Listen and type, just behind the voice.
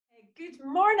Good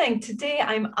morning. Today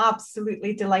I'm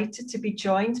absolutely delighted to be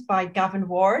joined by Gavin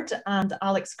Ward and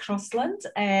Alex Crossland.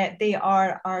 They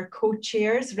are our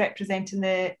co-chairs representing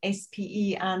the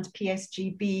SPE and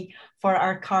PESGB for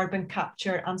our Carbon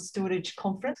Capture and Storage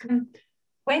Conference.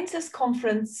 When's this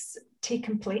conference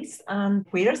taking place and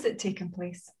where is it taking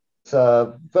place? It's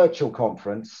a virtual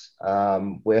conference.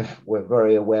 We're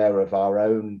very aware of our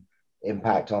own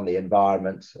impact on the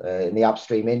environment. In the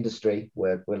upstream industry,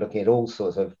 we're looking at all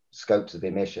sorts of scopes of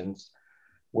emissions.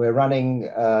 We're running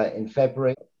in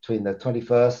February between the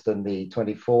 21st and the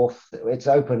 24th. It's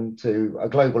open to a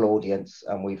global audience,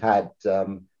 and we've had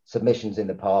submissions in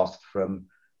the past from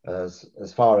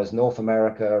as far as North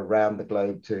America, around the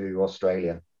globe to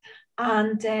Australia.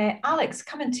 And Alex,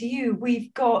 coming to you,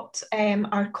 we've got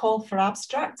our call for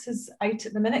abstracts is out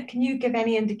at the minute. Can you give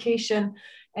any indication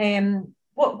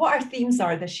what our themes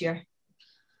are this year?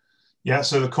 Yeah,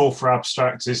 so the call for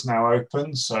abstracts is now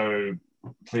open. So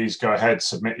please go ahead,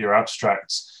 submit your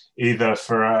abstracts either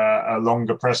for a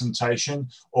longer presentation,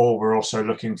 or we're also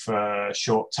looking for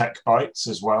short tech bites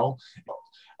as well.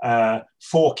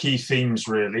 4 key themes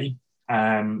really.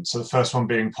 So the first one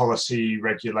being policy,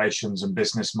 regulations and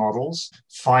business models.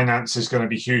 Finance is going to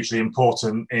be hugely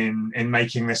important in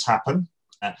making this happen.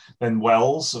 Then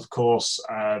wells, of course,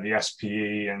 the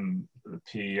SPE and the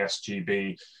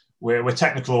PESGB. We're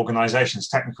technical organisations,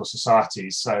 technical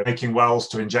societies. So making wells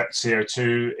to inject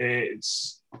CO2,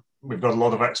 we've got a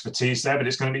lot of expertise there, but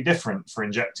it's going to be different for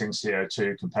injecting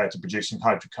CO2 compared to producing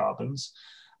hydrocarbons.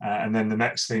 And then the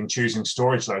next thing, choosing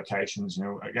storage locations.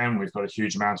 Again, we've got a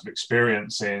huge amount of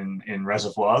experience in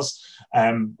reservoirs,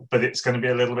 but it's going to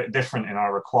be a little bit different in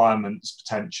our requirements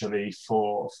potentially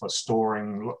for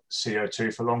storing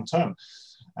CO2 for long term.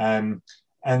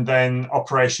 And then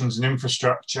operations and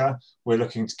infrastructure, we're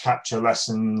looking to capture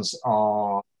lessons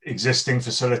on existing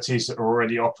facilities that are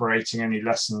already operating, any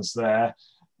lessons there.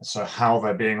 So how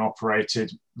they're being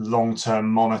operated, long-term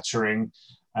monitoring,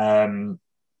 and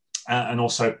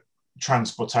also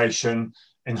transportation,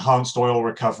 enhanced oil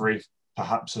recovery,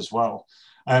 perhaps as well.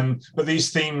 But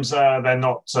these themes, they're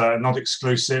not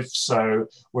exclusive. So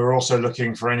we're also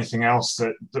looking for anything else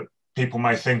that people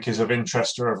may think is of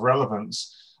interest or of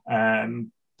relevance.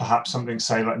 Perhaps something,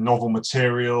 say, like novel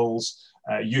materials,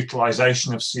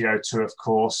 utilization of CO2, of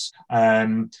course,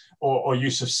 or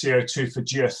use of CO2 for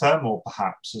geothermal,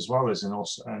 perhaps, as well as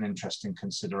an interesting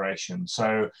consideration.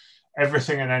 So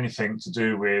everything and anything to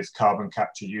do with carbon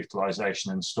capture,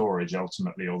 utilization and storage,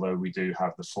 ultimately, although we do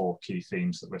have the 4 key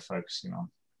themes that we're focusing on.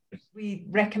 We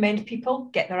recommend people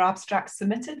get their abstracts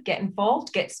submitted, get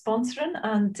involved, get sponsoring,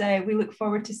 and we look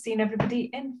forward to seeing everybody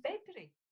in February.